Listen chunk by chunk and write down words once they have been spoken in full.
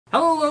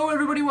Hello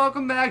everybody,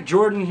 welcome back.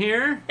 Jordan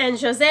here. And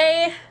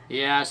Jose.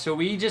 Yeah, so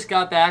we just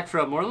got back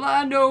from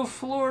Orlando,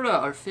 Florida,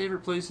 our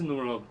favorite place in the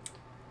world.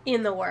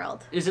 In the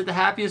world. Is it the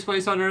happiest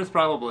place on earth?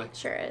 Probably.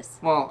 Sure is.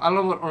 Well, I don't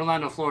know about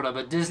Orlando, Florida,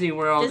 but Disney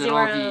World and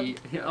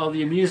all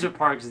the amusement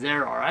parks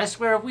there are. I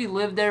swear if we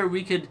lived there,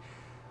 we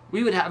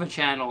would have a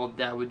channel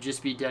that would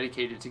just be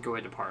dedicated to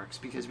going to parks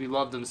because we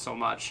love them so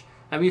much.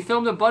 And we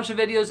filmed a bunch of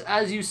videos,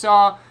 as you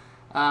saw,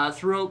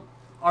 throughout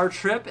our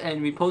trip,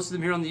 and we posted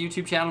them here on the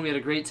YouTube channel. We had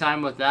a great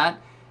time with that.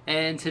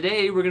 And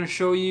today we're going to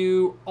show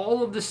you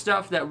all of the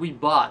stuff that we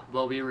bought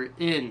while we were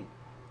in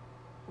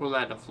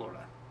Orlando,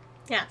 Florida.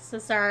 Yeah, so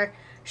it's our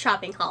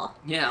shopping haul.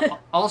 Yeah.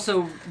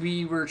 Also,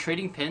 we were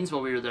trading pins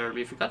while we were there.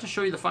 We forgot to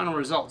show you the final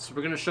results. So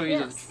we're going to show you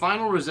the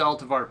final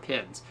result of our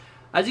pins.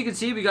 As you can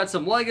see, we got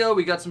some Lego,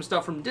 we got some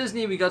stuff from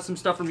Disney, we got some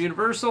stuff from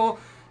Universal.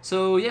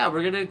 So yeah,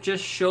 we're going to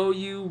just show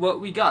you what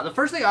we got. The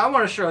first thing I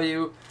want to show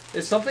you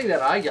is something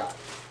that I got.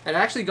 And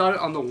I actually got it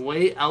on the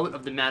way out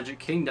of the Magic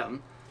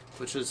Kingdom,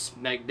 which was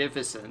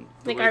magnificent.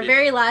 Like our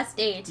very last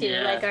day, too.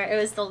 Yeah. Like it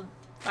was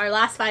our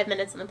last 5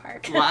 minutes in the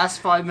park. Last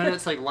 5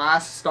 minutes, like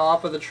last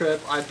stop of the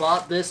trip, I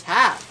bought this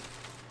hat.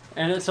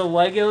 And it's a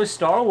Lego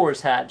Star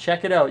Wars hat.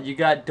 Check it out. You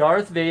got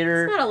Darth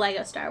Vader. It's not a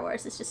Lego Star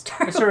Wars, it's just Star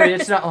Wars. Sorry,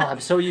 it's not. Oh, I'm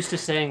so used to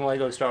saying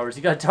Lego Star Wars.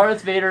 You got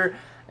Darth Vader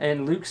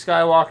and Luke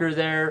Skywalker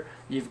there.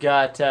 You've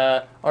got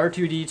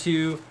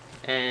R2-D2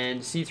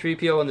 and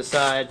C-3PO on the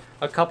side,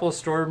 a couple of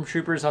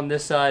stormtroopers on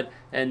this side,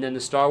 and then the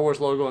Star Wars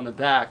logo on the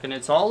back, and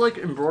it's all like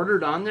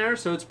embroidered on there,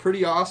 so it's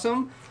pretty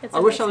awesome. It's a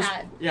nice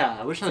hat. Yeah,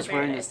 I wish I was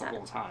wearing this the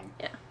whole time.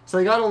 Yeah. So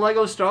I got a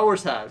Lego Star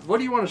Wars hat. What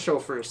do you want to show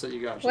first that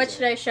you got? What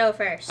should I show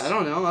first? I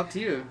don't know. Up to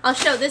you. I'll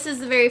show. This is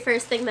the very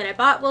first thing that I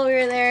bought while we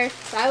were there.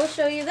 So I will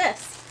show you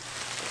this.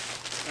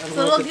 It's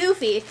a little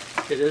goofy.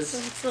 It is.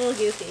 It's a little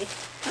goofy.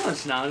 No,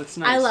 it's not. It's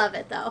nice. I love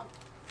it though.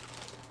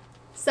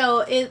 So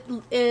it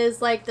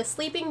is like the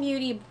Sleeping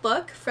Beauty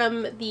book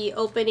from the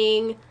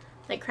opening,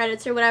 like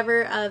credits or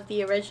whatever, of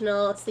the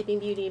original Sleeping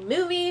Beauty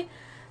movie.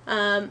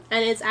 And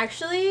it's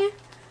actually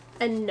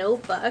a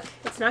notebook.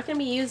 It's not going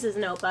to be used as a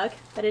notebook,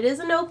 but it is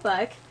a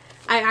notebook.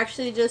 I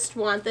actually just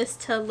want this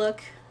to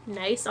look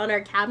nice on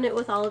our cabinet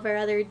with all of our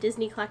other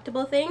Disney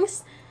collectible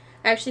things.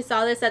 I actually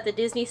saw this at the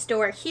Disney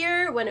store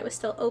here when it was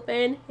still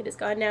open. It is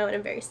gone now and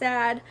I'm very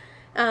sad.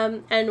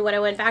 And when I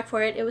went back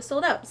for it, it was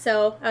sold out.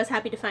 So I was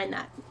happy to find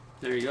that.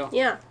 There you go.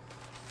 Yeah.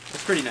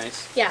 It's pretty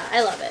nice. Yeah,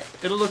 I love it.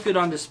 It'll look good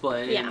on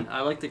display. Yeah. And I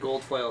like the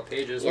gold foil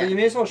pages. Yeah. Well, you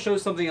may as well show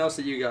something else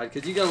that you got,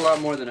 because you got a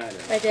lot more than I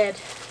did. I did.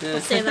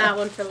 I'll save that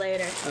one for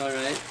later. All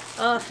right.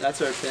 Oh.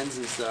 That's our pins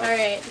and stuff. All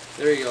right.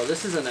 There you go.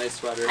 This is a nice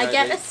sweater. I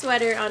get a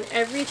sweater on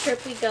every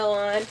trip we go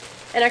on.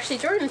 And actually,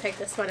 Jordan picked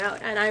this one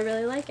out, and I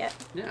really like it.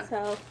 Yeah.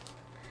 So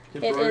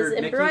it is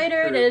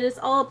embroidered. It is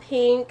all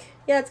pink.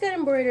 Yeah, it's got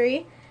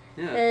embroidery.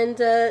 Yeah. And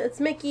it's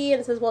Mickey,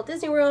 and it says Walt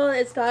Disney World.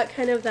 It's got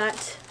kind of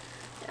that,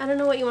 I don't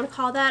know what you want to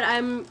call that.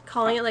 I'm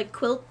calling it like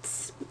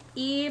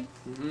quilt-y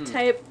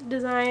type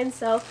design.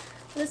 So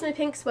this is my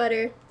pink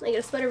sweater. I get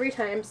a sweater every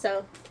time,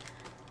 so.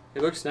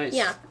 It looks nice.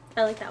 Yeah,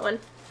 I like that one.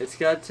 It's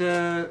got,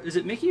 is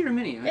it Mickey or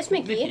Minnie? It's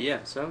Mickey. Mickey,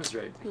 yeah, so I was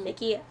right.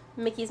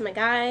 Mickey's my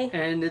guy.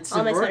 And it's all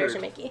embroidered. my sweaters are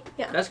Mickey.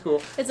 Yeah. That's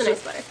cool. It's a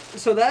nice sweater.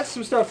 So that's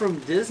some stuff from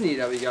Disney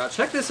that we got.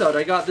 Check this out.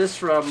 I got this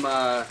from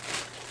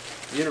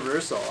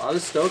Universal. I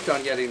was stoked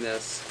on getting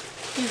this.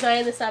 You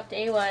signed this up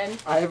day one.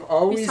 I've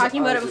always. We was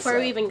talking about it before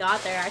we even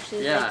got there,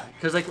 actually. Yeah,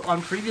 because like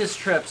on previous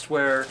trips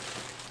where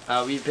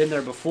we've been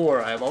there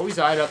before, I've always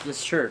eyed up this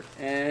shirt,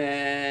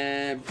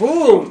 and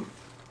boom!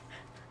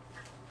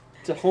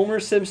 It's a Homer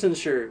Simpson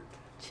shirt.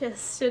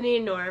 Just an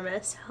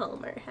enormous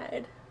Homer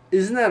head.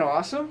 Isn't that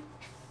awesome?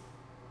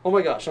 Oh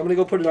my gosh, I'm gonna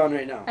go put it on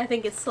right now. I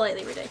think it's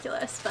slightly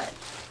ridiculous, but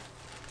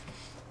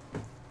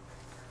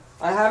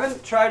I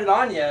haven't tried it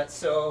on yet,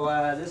 so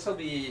this will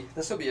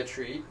be a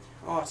treat.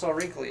 Oh, it's all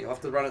wrinkly. I'll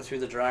have to run it through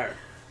the dryer.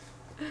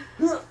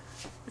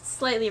 It's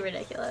slightly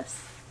ridiculous.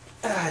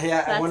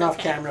 Yeah, I went off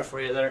camera for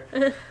you there.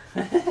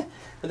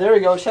 But there we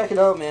go. Check it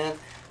out, man.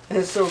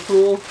 It's so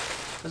cool.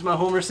 This is my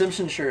Homer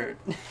Simpson shirt.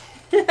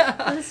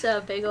 That's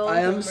a big old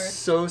I am Homer.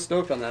 so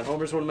stoked on that.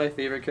 Homer's one of my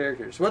favorite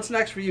characters. What's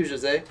next for you,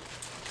 Jose?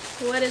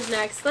 What is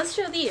next? Let's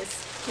show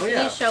these. Oh,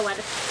 yeah. These show what.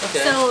 Okay.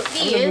 So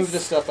I'm gonna move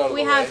this stuff out of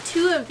we the have way.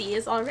 2 of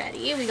these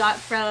already. We got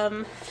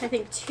from, I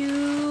think,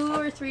 2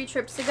 or 3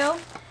 trips ago.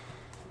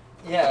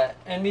 Yeah,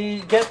 and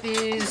we get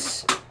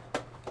these.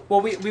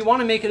 Well, we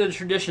want to make it a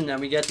tradition that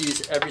we get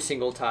these every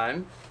single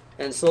time.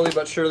 And slowly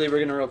but surely, we're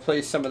going to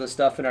replace some of the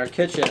stuff in our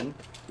kitchen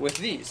with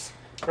these.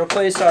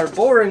 Replace our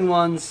boring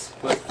ones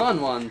with fun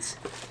ones.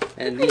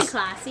 And They're pretty these,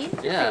 classy.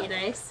 yeah, Pretty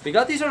nice. We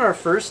got these on our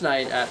first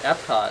night at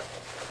Epcot.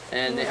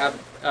 And they have,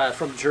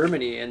 from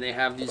Germany, and they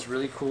have these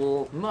really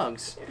cool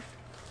mugs.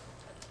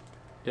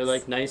 They're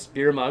like nice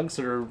beer mugs,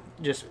 or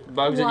just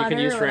mugs that you can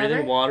use for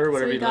anything, water,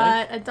 whatever you like. So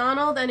we got a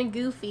Donald and a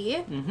Goofy.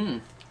 Mm-hmm.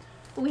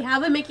 We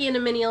have a Mickey and a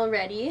Minnie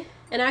already.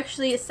 And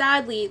actually,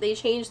 sadly, they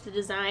changed the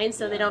design,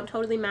 so they don't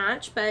totally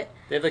match, but...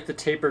 They have like the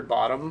tapered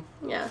bottom.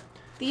 Yeah.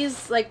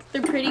 These, like,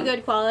 they're pretty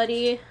good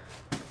quality.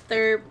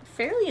 They're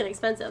fairly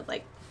inexpensive,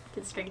 like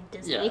considering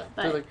Disney. Yeah,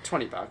 but they're like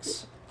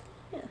 $20.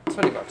 Yeah.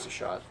 $20 a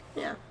shot.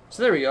 Yeah.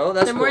 So there we go.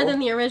 That's they're cool. more than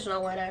the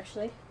original one,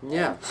 actually.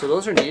 Yeah, so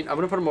those are neat. I'm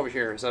going to put them over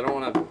here because I don't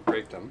want to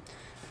break them.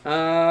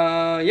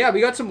 Yeah,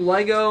 we got some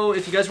Lego.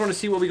 If you guys want to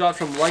see what we got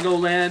from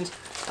Legoland,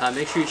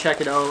 make sure you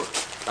check it out.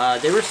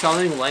 They were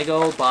selling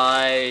Lego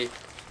by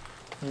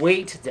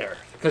weight there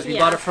because we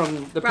bought it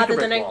from the rather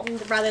Peter than wall.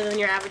 rather than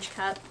your average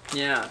cup.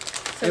 Yeah.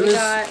 So it was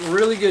a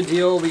really good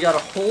deal. We got a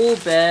whole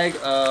bag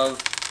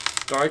of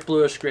dark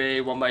bluish gray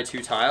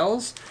 1x2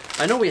 tiles.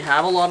 I know we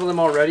have a lot of them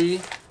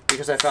already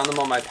because I found them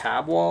on my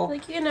pab wall.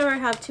 Like, you can never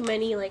have too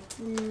many, like,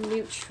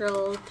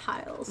 neutral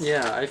tiles.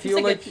 Yeah, I feel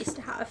it's a like good piece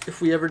to have. If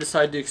we ever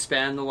decide to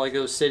expand the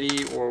Lego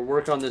city or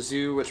work on the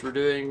zoo, which we're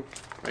doing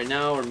right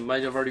now or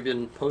might have already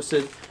been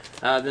posted,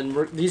 then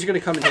these are going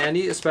to come in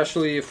handy,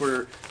 especially if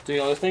we're doing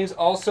other things.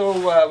 Also,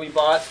 we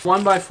bought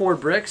 1x4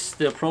 bricks,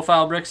 the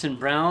profile bricks in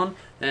brown,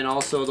 and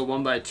also the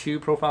 1x2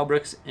 profile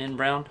bricks in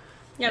brown.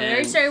 Yeah, we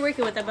already started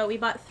working with them, but we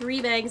bought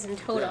 3 bags in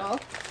total. Yeah.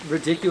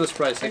 Ridiculous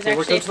price. There's they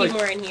worked actually out a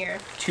to few more in here.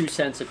 2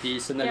 cents a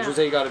piece, and then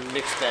Jose got a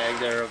mixed bag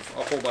there of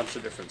a whole bunch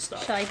of different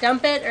stuff. Shall I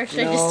dump it, or should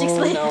I just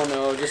explain?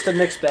 No, just a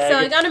mixed bag. So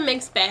I got a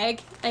mixed bag.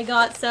 I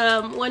got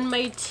some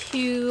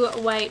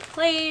 1x2 white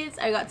plates.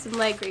 I got some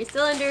light gray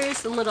cylinders,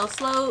 some little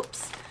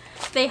slopes.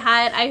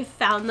 I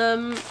found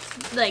them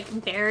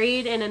like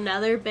buried in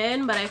another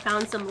bin, but I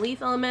found some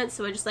leaf elements,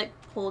 so I just like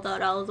pulled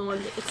out all of the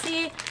ones you could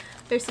see.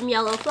 There's some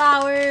yellow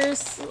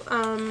flowers.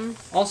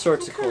 All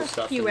sorts of cool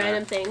stuff. A few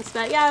random things,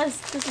 but yeah,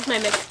 this is my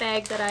mixed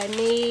bag that I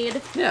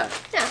made. Yeah.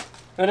 Yeah.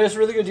 And it's a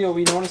really good deal.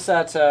 We noticed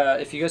that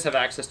if you guys have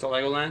access to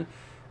Legoland,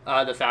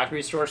 the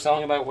factory store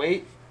selling by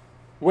weight,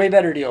 way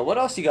better deal. What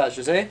else you got,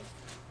 Jose?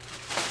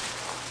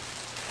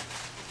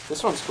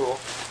 This one's cool.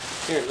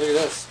 Here, look at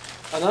this.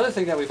 Another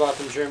thing that we bought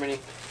from Germany.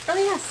 Oh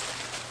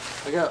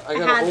yes. I got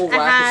a whole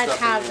whack of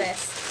stuff. I had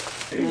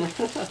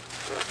this.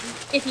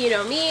 If you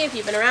know me, if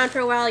you've been around for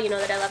a while, you know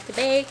that I love to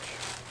bake.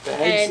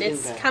 And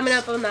it's coming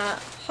up on the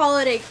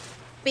holiday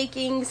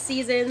baking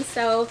season,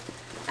 so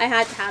I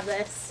had to have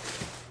this.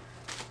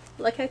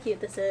 Look how cute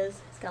this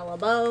is. It's got a little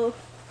bow.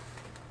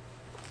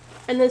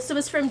 And this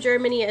was from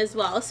Germany as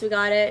well, so we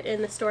got it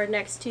in the store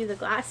next to the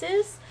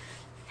glasses.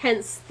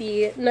 Hence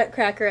the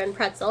nutcracker and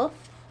pretzel.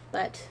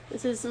 But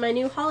this is my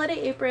new holiday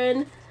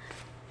apron.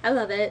 I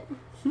love it.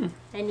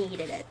 I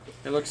needed it.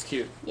 It looks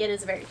cute. It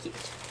is very cute.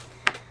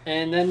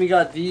 And then we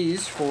got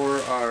these for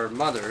our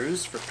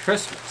mothers for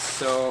Christmas.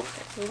 So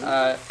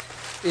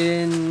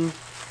in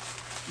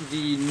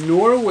the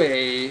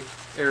Norway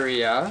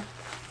area,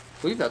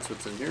 I believe that's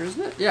what's in here,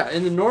 isn't it? Yeah,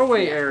 in the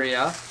Norway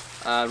area,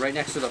 right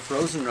next to the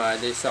Frozen ride,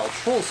 they sell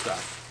troll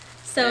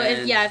stuff. So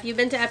if you've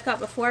been to Epcot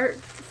before,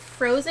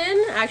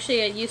 Frozen, actually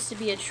it used to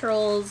be a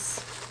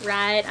Trolls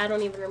ride. I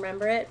don't even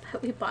remember it,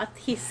 but we bought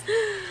these.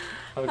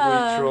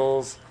 Ugly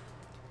trolls.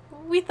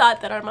 We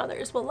thought that our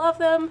mothers will love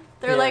them.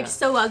 They're like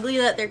so ugly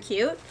that they're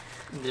cute.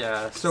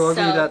 Yeah, so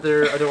ugly that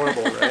they're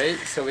adorable, right?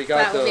 So we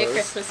got those. That would be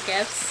Christmas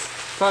gifts.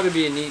 Thought it'd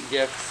be a neat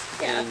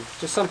gift. Yeah. And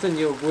just something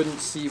you wouldn't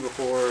see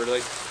before.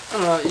 Like,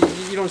 I don't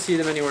know, you don't see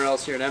them anywhere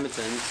else here in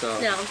Edmonton, so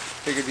no.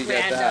 Figured we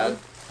get that.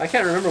 I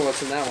can't remember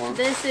what's in that one.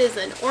 This is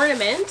an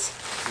ornament.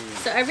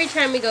 So every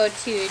time we go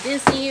to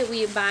Disney,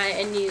 we buy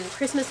a new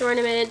Christmas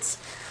ornament.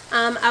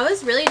 I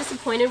was really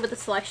disappointed with the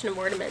selection of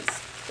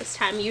ornaments this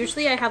time.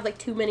 Usually I have like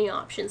too many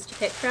options to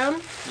pick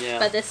from. Yeah.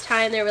 But this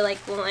time they were like,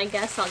 well, I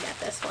guess I'll get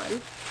this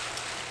one.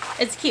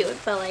 It's cute,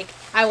 but like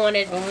I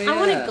wanted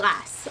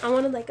glass. I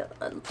wanted like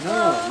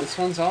No, this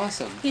one's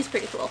awesome. He's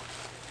pretty cool.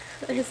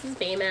 This is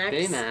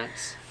Baymax.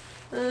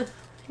 Baymax.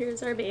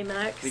 Here's our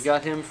Baymax. We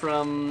got him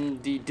from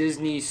the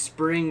Disney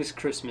Springs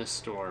Christmas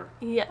store.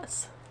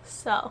 Yes.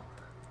 So,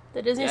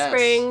 the Disney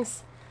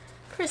Springs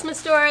Christmas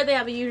store, they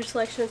have a huge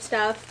selection of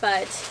stuff,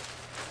 but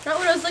not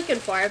what I was looking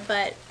for,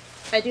 but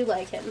I do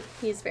like him.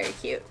 He's very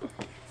cute.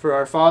 For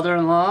our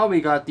father-in-law,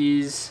 we got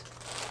these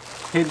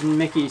hidden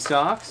Mickey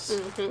socks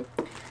for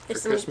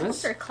Christmas.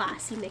 Those are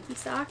classy Mickey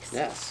socks.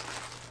 Yes.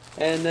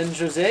 And then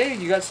Jose,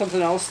 you got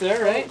something else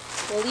there, right?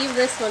 We'll leave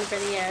this one for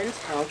the end.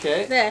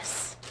 Okay.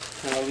 This.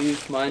 And I'll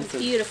leave mine for...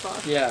 beautiful.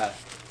 Yeah.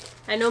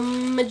 I know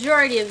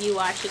majority of you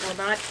watching will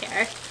not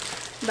care,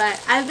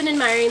 but I've been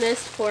admiring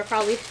this for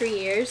probably 3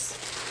 years.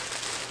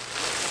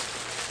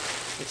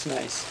 It's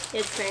nice.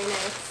 It's very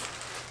nice.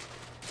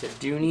 It's a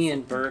Dooney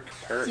and Burke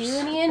purse.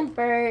 Dooney and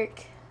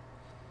Burke.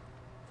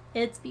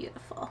 It's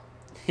beautiful.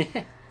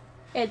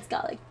 It's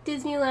got like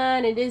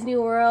Disneyland and Disney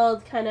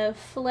World kind of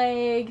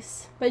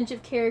flags, bunch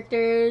of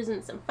characters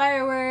and some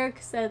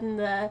fireworks and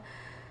the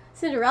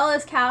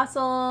Cinderella's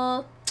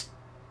castle.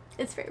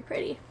 It's very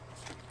pretty.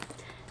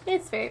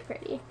 It's very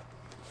pretty.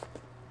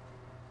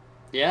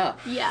 Yeah.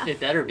 Yeah. It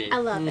better be. I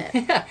love it.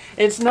 Yeah.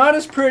 It's not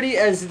as pretty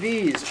as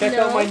these. Check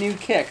out my new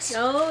kicks.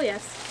 Oh,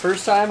 yes.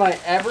 First time I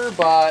ever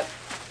bought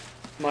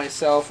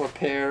myself a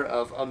pair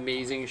of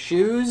amazing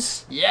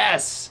shoes.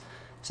 Yes!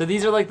 So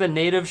these are like the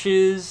native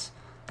shoes.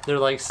 They're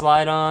like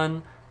slide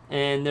on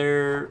and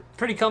they're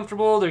pretty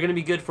comfortable. They're going to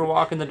be good for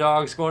walking the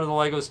dogs, going to the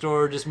Lego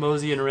store, just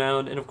moseying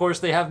around. And of course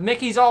they have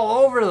Mickeys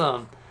all over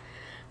them.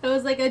 I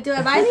was like, do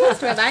I buy these?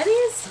 Do I buy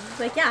these?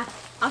 Like, yeah,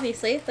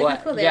 obviously. Look how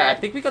cool they are. I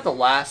think we got the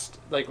last,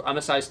 like, I'm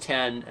a size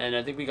 10, and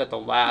I think we got the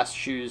last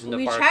shoes in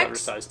the park that were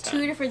size 10. We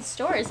checked 2 different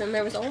stores, and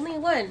there was only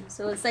one.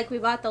 So it's like we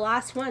bought the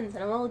last ones,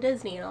 and I'm all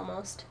Disney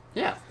almost.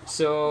 Yeah,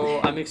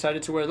 so I'm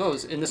excited to wear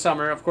those in the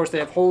summer. Of course, they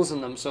have holes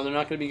in them, so they're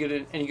not going to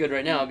be any good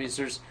right now because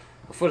there's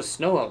a foot of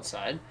snow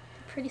outside.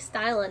 Pretty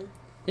styling.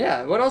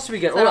 Yeah. What else did we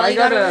get? Oh, I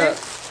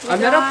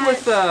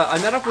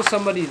met up with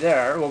somebody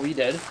there. Well, we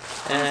did,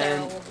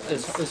 and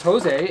it's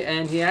Jose,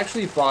 and he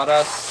actually bought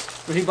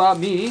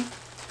me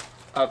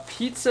a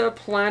Pizza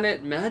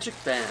Planet Magic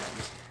Band.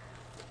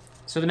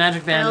 So the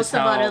Magic Band is how...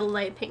 I also bought a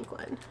light pink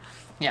one.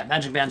 Yeah,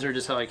 Magic Bands are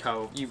just like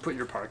how you put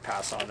your park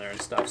pass on there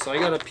and stuff. So I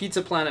got a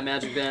Pizza Planet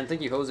Magic Band.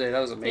 Thank you, Jose. That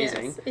was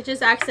amazing. Yes, it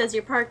just acts as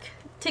your park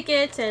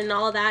ticket and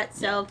all that.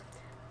 So,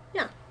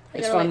 yeah.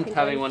 It's fun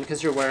having one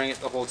because you're wearing it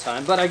the whole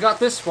time. But I got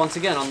this once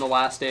again on the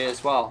last day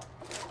as well.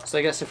 So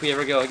I guess if we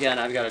ever go again,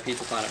 I've got a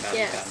Pizza Planet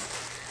Magic Band.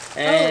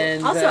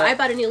 And also, I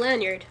bought a new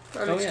lanyard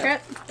on this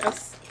trip.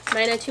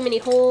 Mine had too many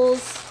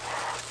holes.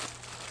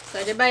 So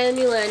I did buy a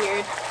new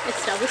lanyard. It's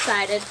still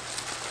decided.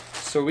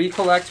 So we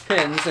collect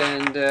pins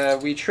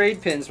and we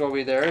trade pins while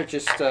we're there. It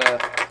just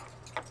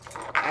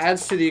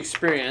adds to the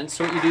experience.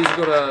 So what you do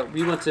is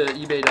we went to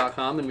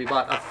eBay.com and we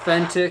bought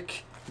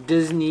authentic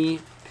Disney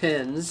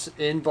pins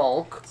in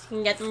bulk. You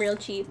can get them real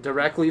cheap.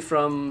 Directly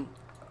from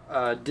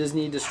a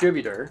Disney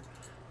distributor.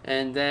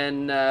 And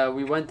then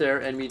we went there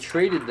and we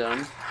traded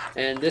them.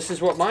 And this is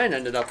what mine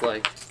ended up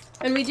like.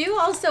 And we do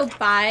also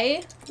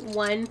buy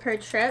one per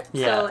trip.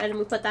 Yeah. So, and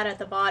we put that at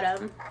the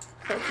bottom.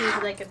 So it's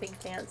usually like a big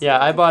fancy.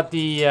 Yeah, I bought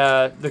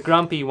the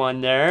Grumpy one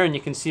there. And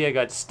you can see I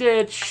got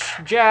Stitch,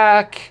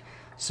 Jack,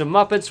 some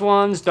Muppets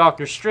ones,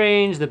 Doctor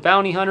Strange, the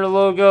Bounty Hunter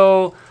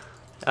logo,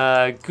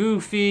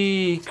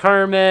 Goofy,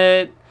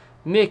 Kermit,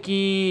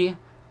 Mickey,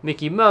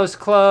 Mickey Mouse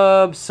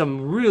Club,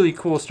 some really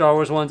cool Star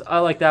Wars ones. I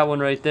like that one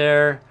right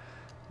there.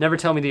 Never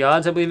Tell Me the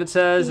Odds, I believe it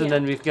says. Yeah. And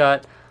then we've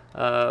got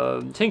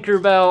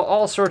Tinkerbell,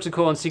 all sorts of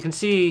cool ones. So you can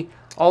see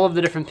all of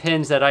the different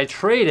pins that I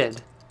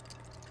traded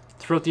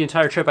throughout the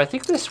entire trip. I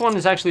think this one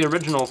is actually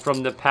original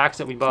from the packs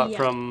that we bought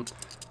from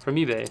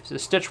eBay. It's a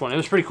Stitch one. It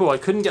was pretty cool. I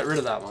couldn't get rid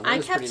of that one. I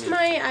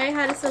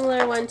had a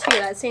similar one too.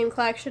 That same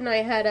collection. I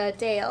had a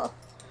Dale.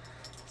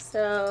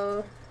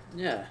 So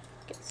yeah.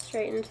 Get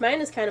straightened.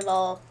 Mine is kind of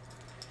all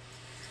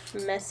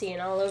messy and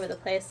all over the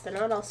place. They're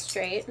not all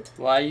straight.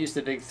 Well, I used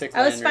the big thick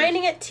lanyard. I was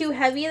finding it too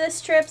heavy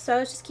this trip, so I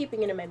was just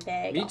keeping it in my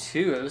bag. Me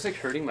too. It was like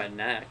hurting my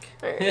neck.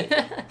 Right.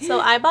 So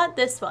I bought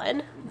this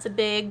one. It's a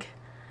big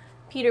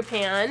Peter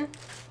Pan.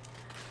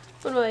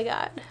 What do I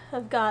got?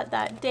 I've got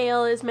that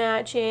Dale is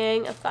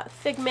matching. I've got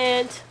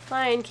Figment,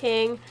 Lion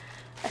King,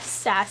 a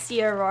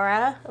Sassy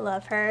Aurora. I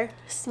love her.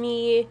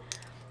 Smee,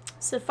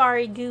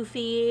 Safari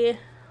Goofy.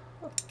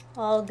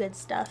 All good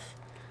stuff.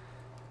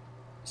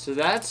 So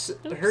that's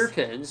her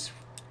pins.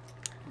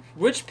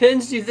 Which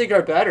pins do you think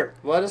are better?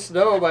 Let us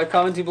know by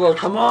commenting below.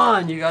 Come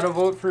on, you gotta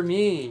vote for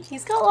me.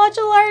 He's got lots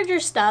of larger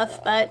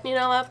stuff, but you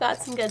know, I've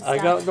got some good stuff. I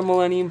got the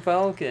Millennium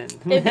Falcon.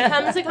 It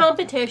becomes a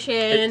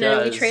competition,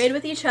 and we trade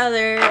with each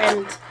other,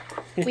 and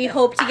we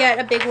hope to get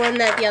a big one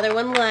that the other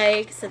one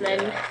likes, and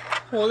then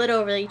hold it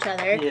over each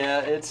other.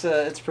 Yeah, it's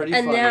pretty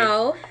funny. And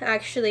now,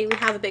 actually, we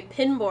have a big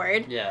pin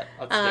board. Yeah,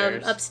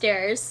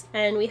 upstairs,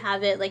 and we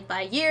have it like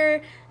by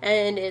year,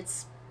 and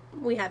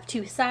we have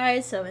 2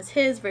 sides, so it's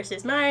his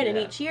versus mine in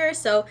each year.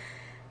 So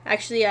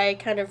actually I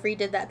kind of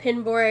redid that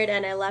pin board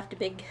and I left a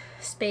big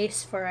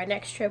space for our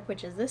next trip,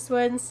 which is this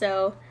one.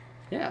 So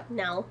yeah,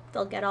 now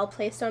they'll get all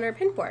placed on our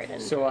pin board. And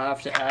so we'll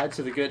have to add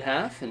to the good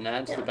half and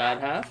add to the bad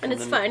half. And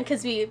it's fun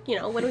because we,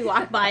 when we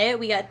walk by it,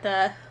 we get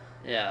the,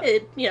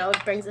 it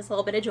brings us a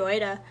little bit of joy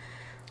to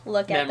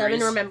look at them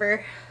and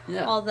remember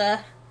all the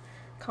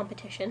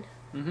competition.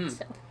 Mm-hmm.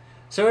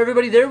 So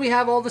everybody, there we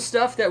have all the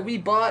stuff that we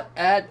bought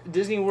at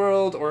Disney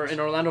World or in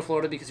Orlando,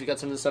 Florida, because we got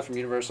some of the stuff from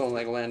Universal and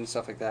LEGOLAND and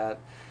stuff like that.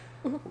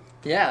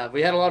 Yeah,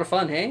 we had a lot of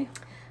fun, hey?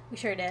 We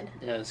sure did.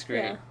 Yeah, it's great.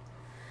 Yeah.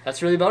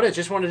 That's really about it.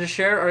 Just wanted to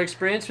share our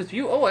experience with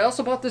you. Oh, I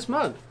also bought this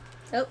mug.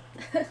 Oh.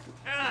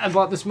 I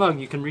bought this mug.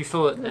 You can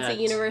refill it. It's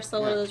a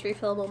Universal, one of those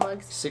refillable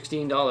mugs.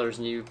 $16,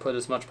 and you put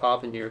as much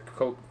pop in your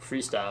Coke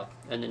Freestyle,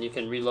 and then you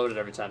can reload it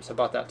every time. So I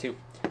bought that too.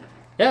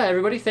 Yeah,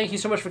 everybody, thank you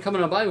so much for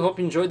coming on by. We hope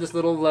you enjoyed this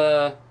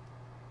little...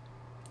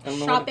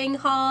 shopping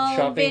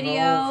haul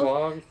video.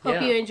 Vlog.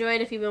 Hope you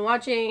enjoyed if you've been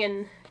watching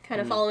and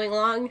kind of following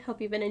along. Hope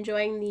you've been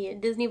enjoying the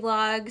Disney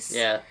vlogs.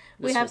 Yeah.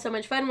 We have so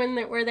much fun when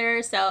we're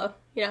there, so,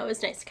 it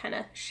was nice to kind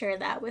of share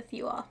that with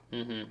you all.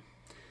 Mm-hmm.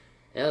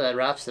 Yeah, that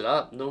wraps it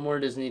up. No more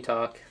Disney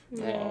talk.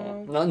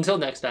 No. Not until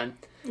next time.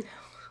 No.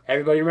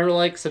 Everybody remember to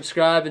like,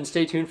 subscribe, and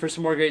stay tuned for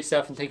some more great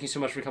stuff, and thank you so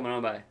much for coming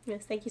on by.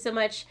 Yes, thank you so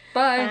much.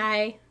 Bye.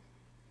 Bye.